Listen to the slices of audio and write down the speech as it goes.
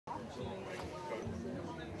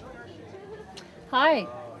Hi,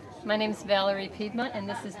 my name is Valerie Piedmont and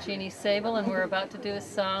this is Jeanne Sable, and we're about to do a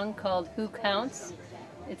song called Who Counts.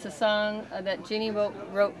 It's a song that Jeanne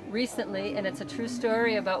wrote recently, and it's a true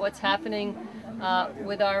story about what's happening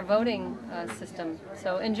with our voting system.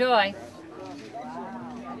 So enjoy.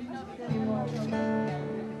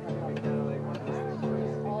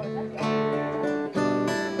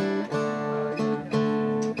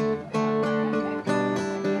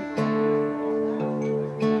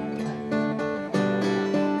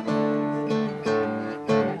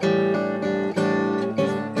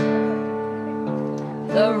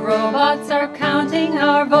 The robots are counting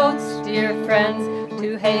our votes, dear friends,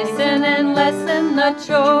 to hasten and lessen the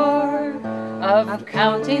chore of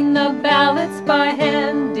counting the ballots by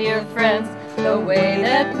hand, dear friends, the way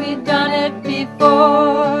that we've done it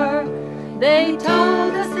before. They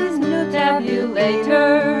told us these new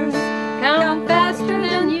tabulators count faster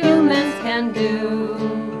than humans can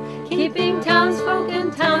do, keeping townsfolk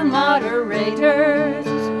and town moderators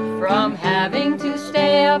from having to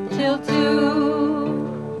stay up till 2.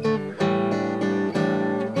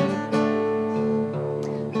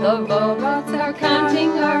 The robots are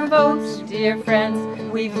counting our votes, dear friends.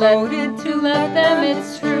 We've voted to let them,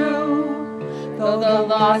 it's true. Though the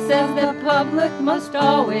law says the public must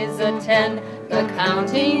always attend the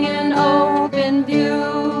counting in open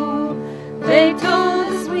view. They told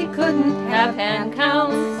us we couldn't have hand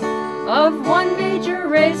counts of one major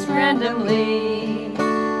race randomly,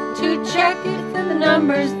 to check if the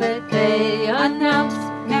numbers that they announce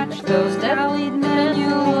match those tallied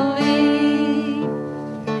manually.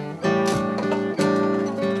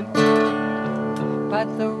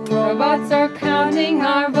 But the robots are counting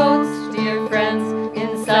our votes, dear friends,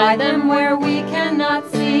 inside them where we cannot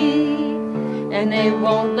see. And they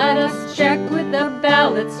won't let us check with the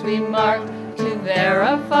ballots we mark to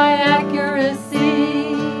verify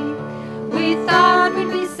accuracy. We thought we'd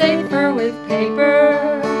be safer with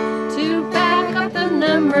paper to back up the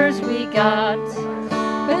numbers we got.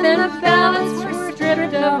 But then the ballots were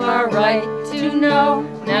stripped of our right to know.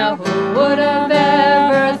 Now who would have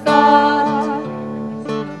ever thought?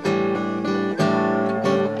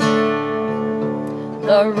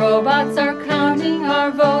 The robots are counting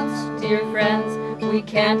our votes, dear friends. We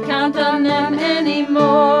can't count on them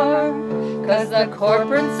anymore, 'cause the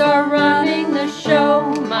corporates are running the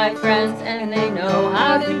show, my friends, and they know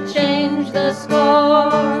how to change the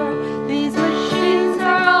score. These machines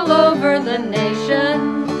are all over the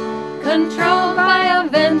nation, controlled by a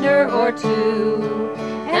vendor or two,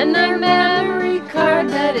 and their memory card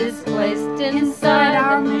that is placed inside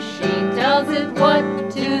our machine tells it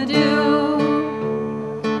what to do.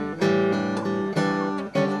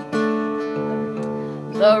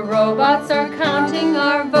 The robots are counting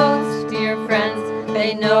our votes, dear friends.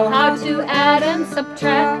 They know how to add and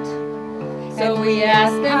subtract. So we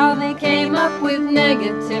ask how they came up with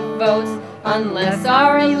negative votes, unless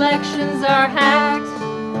our elections are hacked.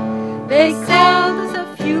 They sell us a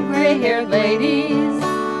few gray-haired ladies,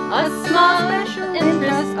 a small special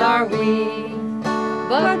interest are we.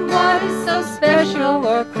 But what is so special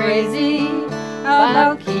or crazy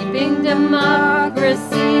about keeping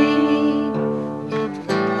democracy?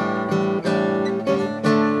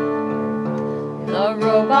 The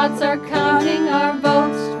robots are counting our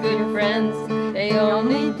votes, dear friends. They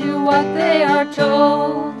only do what they are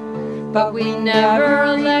told. But we never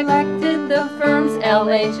elected the firms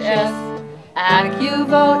LHS,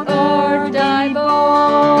 AccuVote, or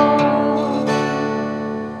Diebold.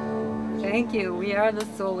 Thank you. We are the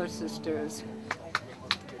Solar Sisters.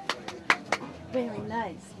 Very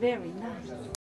nice, very nice.